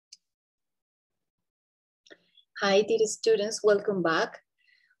Hi, dear students, welcome back.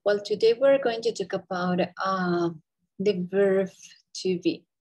 Well, today we're going to talk about the verb to be.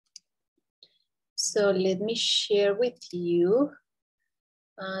 So let me share with you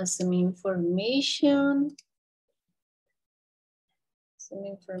some information.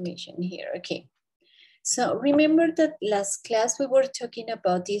 Here, okay. So remember that last class we were talking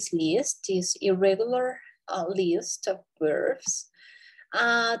about this list, this irregular list of verbs.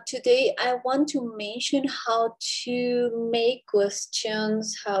 Today, I want to mention how to make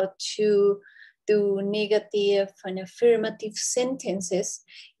questions, how to do negative and affirmative sentences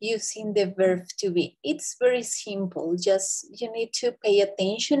using the verb to be. It's very simple. Just you need to pay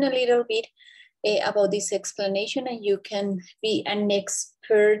attention a little bit about this explanation and you can be an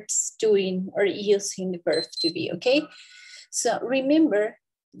expert doing or using the verb to be, okay? So remember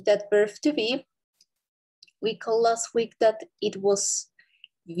that verb to be, we called last week that it was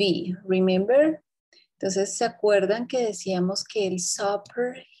be, remember? Entonces, ¿se acuerdan que decíamos que el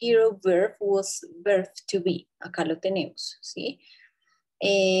superhero verb was verb to be? Acá lo tenemos, ¿sí?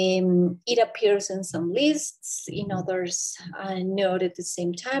 It appears in some lists, in others not at the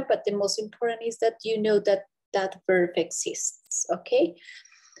same time, but the most important is that you know that that verb exists, okay?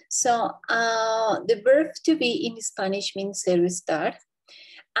 So, the verb to be in Spanish means ser estar.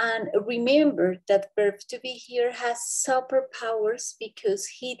 And remember that verb to be here has superpowers because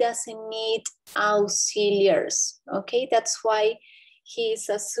he doesn't need auxiliaries, okay? That's why he is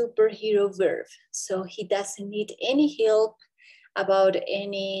a superhero verb. So he doesn't need any help about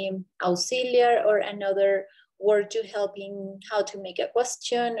any auxiliary or another word to help him how to make a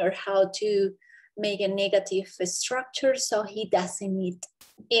question or how to make a negative structure. So he doesn't need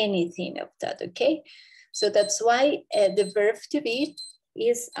anything of that, okay? So that's why the verb to be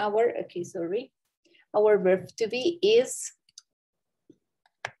is our, our verb to be is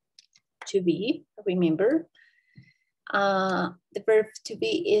to be, remember. The verb to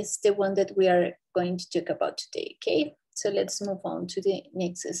be is the one that we are going to talk about today, okay? So let's move on to the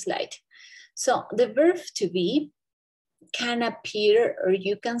next slide. So the verb to be can appear, or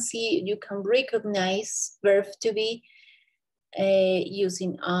you can see, you can recognize verb to be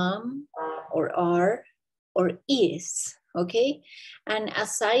using or are or is. Okay, and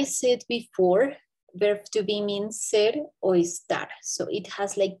as I said before, verb to be means ser o estar. So it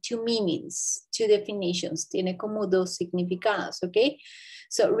has like two meanings, two definitions. Tiene como dos significados, okay?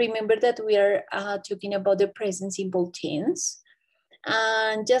 So remember that we are talking about the present simple tense.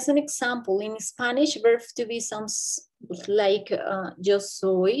 And just an example, in Spanish, verb to be sounds like yo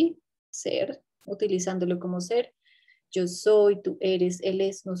soy, ser, utilizándolo como ser. Yo soy, tú eres, él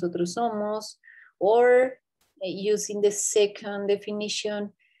es, nosotros somos. Or using the second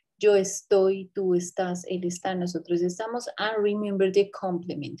definition, yo estoy, tú estás, él está, nosotros estamos, and remember the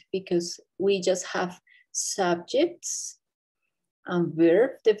complement because we just have subjects and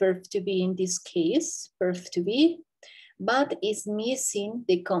verb, the verb to be in this case, verb to be, but is missing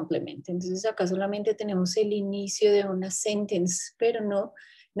the complement. Entonces acá solamente tenemos el inicio de una sentence, pero no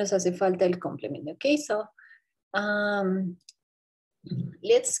nos hace falta el complement, okay? So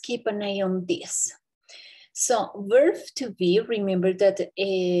let's keep an eye on this. So verb to be, remember that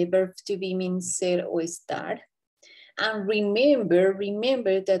verb to be means ser o estar. And remember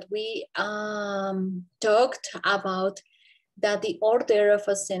that we talked about that the order of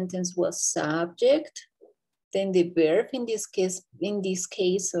a sentence was subject, then the verb in this case,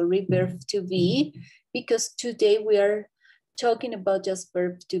 verb to be, because today we are talking about just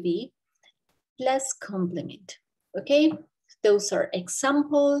verb to be plus complement, okay? Those are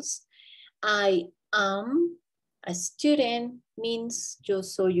examples. I am a student means yo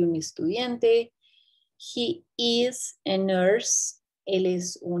soy un estudiante. He is a nurse. Él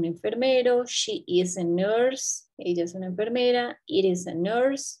es un enfermero. She is a nurse. Ella es una enfermera. It is a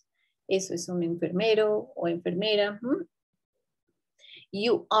nurse. Eso es un enfermero o enfermera.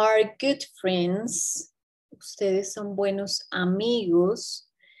 You are good friends. Ustedes son buenos amigos.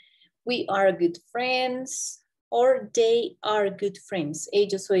 We are good friends. Or they are good friends.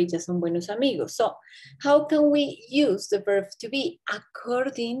 Ellos o ellas son buenos amigos. So how can we use the verb to be?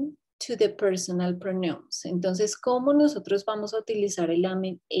 According to the personal pronouns. Entonces, ¿cómo nosotros vamos a utilizar el am,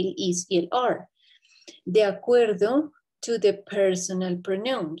 el is y el are? De acuerdo to the personal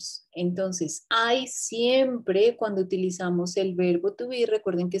pronouns. Entonces, I siempre cuando utilizamos el verbo to be,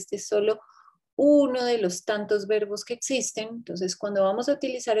 recuerden que este es solo uno de los tantos verbos que existen. Entonces, cuando vamos a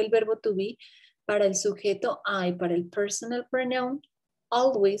utilizar el verbo to be, para el sujeto I, para el personal pronoun,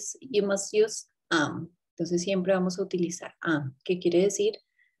 always you must use am. Entonces siempre vamos a utilizar am, que quiere decir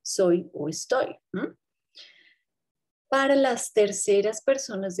soy o estoy. Para las terceras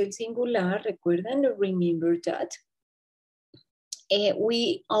personas del singular, recuerden, remember that,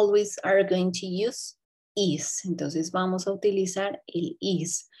 we always are going to use is. Entonces vamos a utilizar el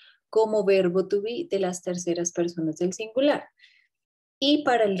is como verbo to be de las terceras personas del singular. Y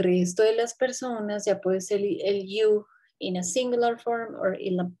para el resto de las personas ya puede ser el you in a singular form or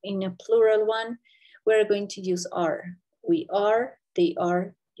in a plural one. We're going to use are. We are, they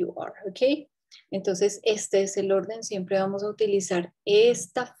are, you are, ¿ok? Entonces este es el orden. Siempre vamos a utilizar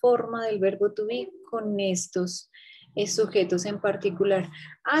esta forma del verbo to be con estos sujetos en particular.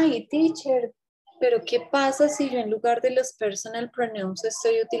 Ay, teacher, pero ¿qué pasa si yo en lugar de los personal pronouns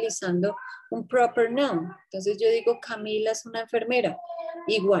estoy utilizando un proper noun? Entonces yo digo Camila es una enfermera.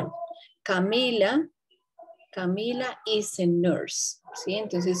 Igual, Camila is a nurse, ¿sí?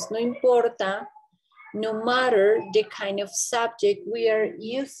 Entonces no importa, no matter the kind of subject we are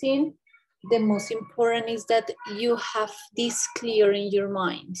using, the most important is that you have this clear in your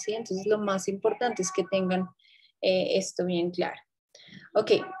mind, ¿sí? Entonces lo más importante es que tengan esto bien claro.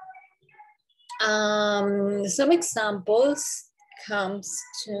 Okay. Some examples come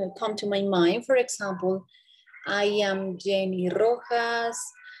to my mind. For example, I am Jenny Rojas.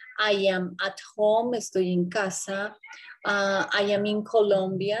 I am at home. Estoy en casa. I am in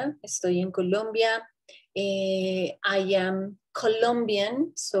Colombia. Estoy en Colombia. I am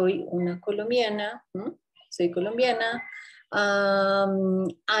Colombian. Soy una colombiana. Soy colombiana.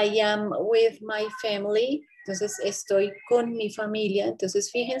 I am with my family. Entonces estoy con mi familia. Entonces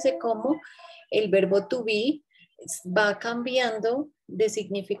fíjense cómo el verbo to be va cambiando de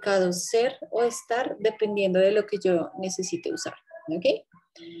significado ser o estar dependiendo de lo que yo necesite usar. Okay?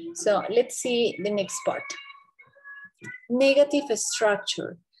 So let's see the next part. Negative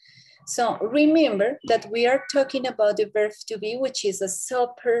structure. So remember that we are talking about the verb to be, which is a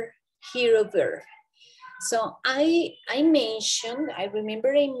superhero verb. So I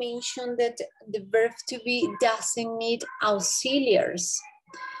remember I mentioned that the verb to be doesn't need auxiliaries.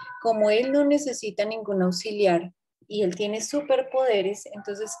 Como él no necesita ningún auxiliar y él tiene superpoderes,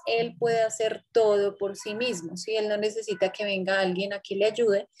 entonces él puede hacer todo por sí mismo. ¿Sí? Él no necesita que venga alguien a que le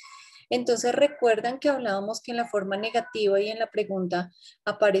ayude. Entonces recuerdan que hablábamos que en la forma negativa y en la pregunta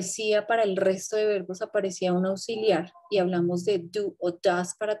aparecía para el resto de verbos, aparecía un auxiliar y hablamos de do o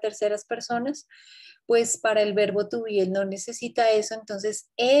does para terceras personas. Pues para el verbo to be él no necesita eso, entonces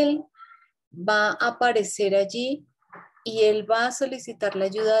él va a aparecer allí y él va a solicitar la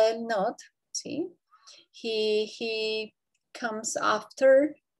ayuda del not, ¿sí? He comes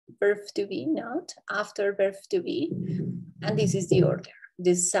after verb to be, not after verb to be, and this is the order.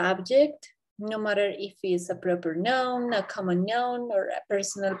 The subject, no matter if it's a proper noun, a common noun, or a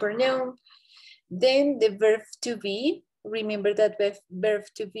personal pronoun. Then the verb to be, remember that verb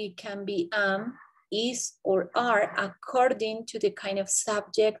to be can be is, or are according to the kind of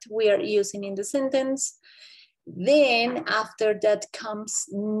subject we are using in the sentence. Then after that comes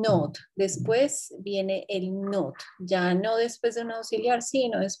not. Después viene el not. Ya no después de un auxiliar,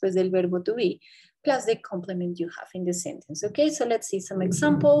 sino después del verbo to be, plus the complement you have in the sentence. Okay, so let's see some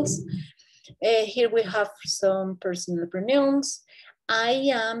examples. Here we have some personal pronouns.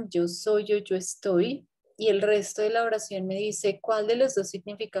 I am, yo soy, yo estoy. Y el resto de la oración me dice cuál de los dos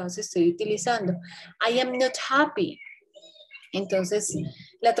significados estoy utilizando. I am not happy. Entonces,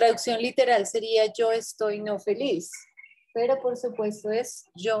 la traducción literal sería yo estoy no feliz. Pero por supuesto es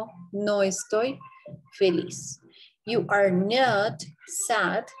yo no estoy feliz. You are not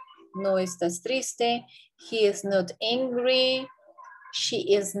sad. No estás triste. He is not angry.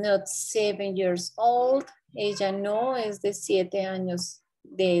 She is not 7 years old. Ella no es de 7 años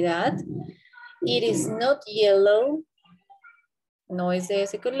de edad. It is not yellow. No es de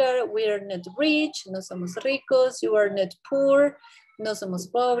ese color. We are not rich. No somos ricos. You are not poor. No somos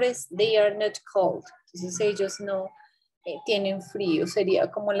pobres. They are not cold. Entonces ellos no tienen frío.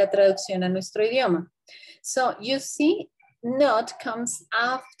 Sería como la traducción a nuestro idioma. So you see, not comes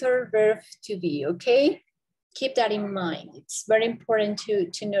after verb to be, okay? Keep that in mind. It's very important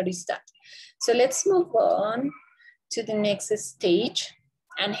to notice that. So let's move on to the next stage.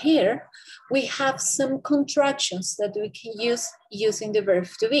 And here we have some contractions that we can use using the verb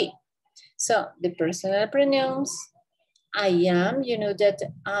to be. So the personal pronouns, I am, you know that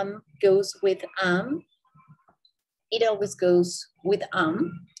goes with am. It always goes with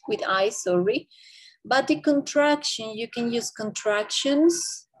I, sorry. But the contraction, you can use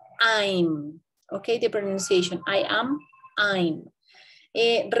contractions, I'm. Okay, the pronunciation, I am, I'm.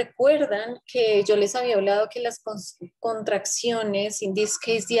 Recuerdan que yo les había hablado que las contracciones, in this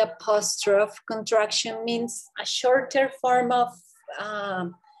case the apostrophe contraction means a shorter form of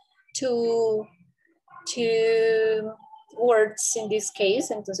to two words in this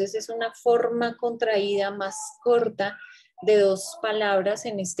case. Entonces es una forma contraída más corta de dos palabras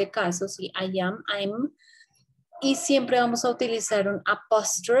en este caso, sí, I am, I'm. Y siempre vamos a utilizar un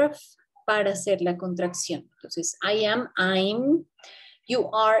apostrophe para hacer la contracción. Entonces, I am, I'm, you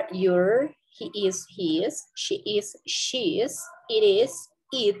are, you're, he is, his, she is, she's, it is,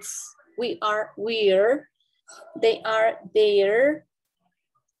 it's, we are, we're, they are, their,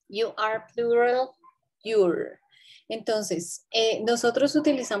 you are, plural, your. Entonces, nosotros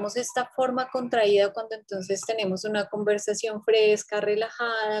utilizamos esta forma contraída cuando entonces tenemos una conversación fresca,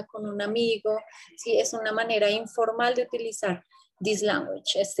 relajada, con un amigo. Sí, es una manera informal de utilizar this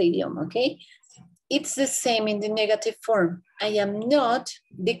language, este idioma, ¿ok? It's the same in the negative form. I am not.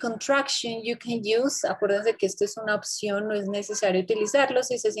 The contraction you can use. Acuérdense que esto es una opción, no es necesario utilizarlo.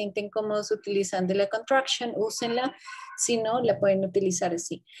 Si se sienten cómodos utilizando la contraction, úsenla. Si no, la pueden utilizar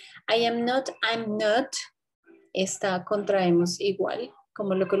así. I am not, I'm not. Esta contraemos igual,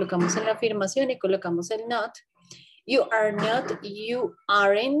 como lo colocamos en la afirmación y colocamos el not. You are not, you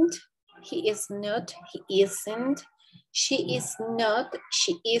aren't. He is not, he isn't. She is not,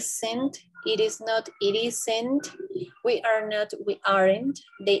 she isn't. It is not, it isn't. We are not, we aren't.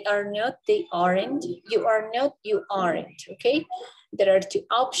 They are not, they aren't. You are not, you aren't, okay? There are two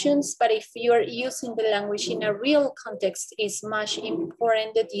options, but if you are using the language in a real context, it's much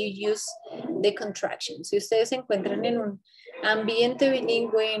important that you use the contraction. Si ustedes se encuentran en un ambiente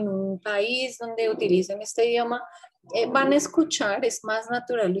bilingüe, en un país donde utilizan este idioma, van a escuchar, es más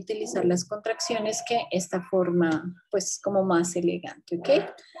natural utilizar las contracciones que esta forma, pues, como más elegante,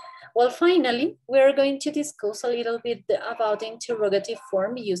 ¿ok? Well, finally, we're going to discuss a little bit about the interrogative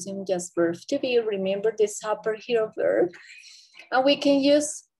form using just verb to be. Remember the superhero verb. And we can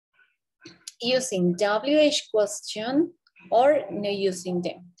use using WH question or no using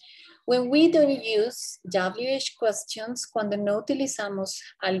them. When we don't use WH questions, cuando no utilizamos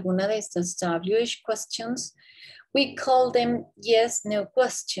alguna de estas WH questions, we call them yes, no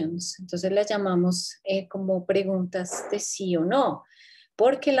questions. Entonces las llamamos como preguntas de sí o no,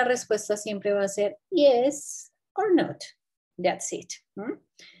 porque la respuesta siempre va a ser yes or not. That's it.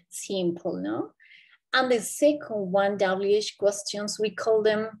 Simple, ¿no? And the second one, WH questions, we call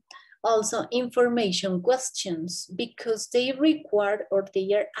them also information questions because they require or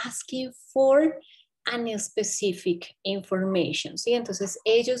they are asking for an specific information. ¿Sí? Entonces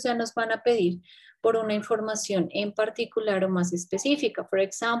ellos ya nos van a pedir por una información en particular o más específica. For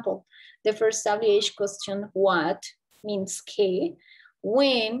example, the first WH question, what, means qué,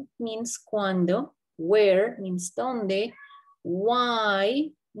 when means cuándo, where means dónde,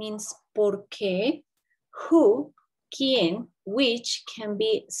 why means por qué, who, quién, which can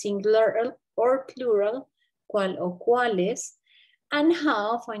be singular or plural, cuál o cuáles, and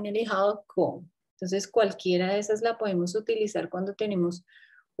how, finally how, cómo. Entonces cualquiera de esas la podemos utilizar cuando tenemos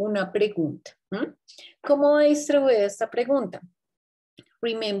una pregunta. ¿Cómo va distribuida esta pregunta?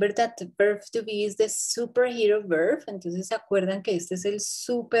 Remember that the verb to be is the superhero verb. Entonces se acuerdan que este es el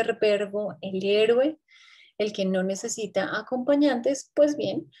super verbo, el héroe, el que no necesita acompañantes. Pues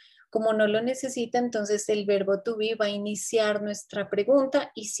bien, como no lo necesita, entonces el verbo to be va a iniciar nuestra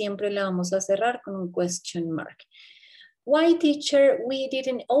pregunta y siempre la vamos a cerrar con un question mark. Why, teacher, we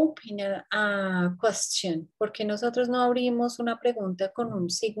didn't open a question? Porque nosotros no abrimos una pregunta con un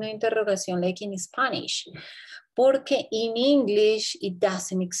signo de interrogación like in Spanish. Porque in English it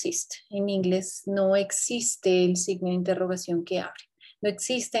doesn't exist. En inglés no existe el signo de interrogación que abre. No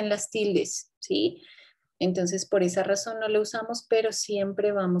existen las tildes, ¿sí? Entonces, por esa razón no lo usamos, pero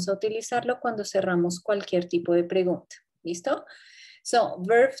siempre vamos a utilizarlo cuando cerramos cualquier tipo de pregunta. ¿Listo? So,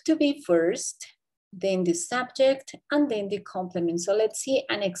 verb to be first, then the subject, and then the complement. So, let's see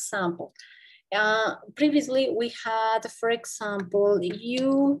an example. Previously, we had, for example,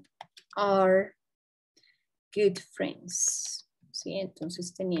 you are good friends. ¿Sí?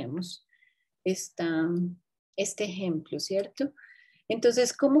 Entonces, teníamos este ejemplo, ¿cierto?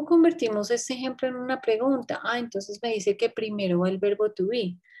 Entonces, ¿cómo convertimos este ejemplo en una pregunta? Entonces me dice que primero va el verbo to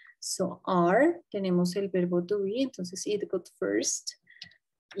be. So, are, tenemos el verbo to be, entonces it got first.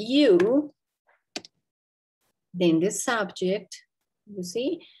 You, then the subject, you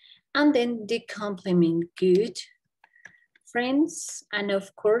see? And then the complement, good, friends, and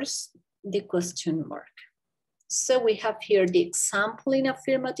of course, the question mark. So we have here the example in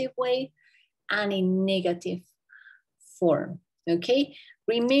affirmative way and in negative form. Okay,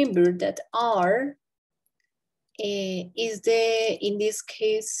 remember that are is in this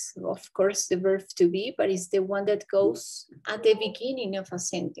case, of course, the verb to be, but it's the one that goes at the beginning of a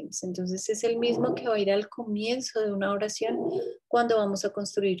sentence. Entonces es el mismo que va a ir al comienzo de una oración cuando vamos a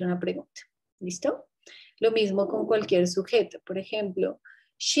construir una pregunta. ¿Listo? Lo mismo con cualquier sujeto. Por ejemplo,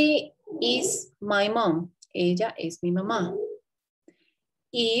 she is my mom. Ella es mi mamá.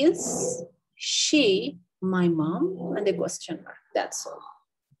 Is she my mom? And the question mark. That's all.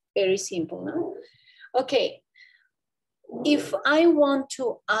 Very simple, no? Okay. If I want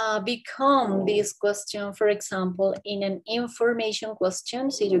to become this question, for example, in an information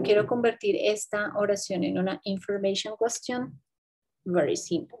question, si yo quiero convertir esta oración en una information question, very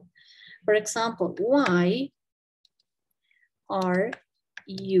simple. For example, why are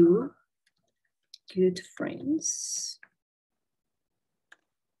you good friends?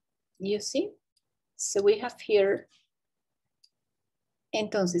 You see? So we have here.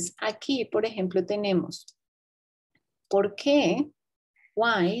 Entonces, aquí, por ejemplo, tenemos ¿por qué?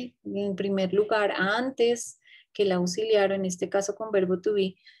 Why, en primer lugar, antes que el auxiliar, en este caso con verbo to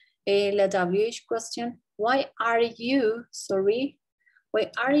be, la WH question, why are you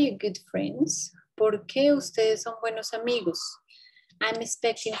good friends? ¿Por qué ustedes son buenos amigos? I'm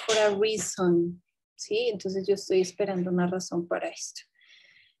expecting for a reason, ¿sí? Entonces yo estoy esperando una razón para esto.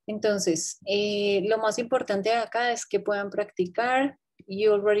 Entonces, lo más importante de acá es que puedan practicar.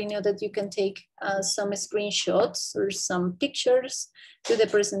 You already know that you can take some screenshots or some pictures to the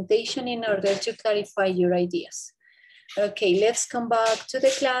presentation in order to clarify your ideas. Okay, let's come back to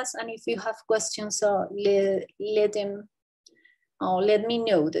the class, and if you have questions, let me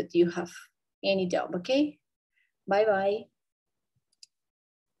know that you have any doubt, okay? Bye-bye.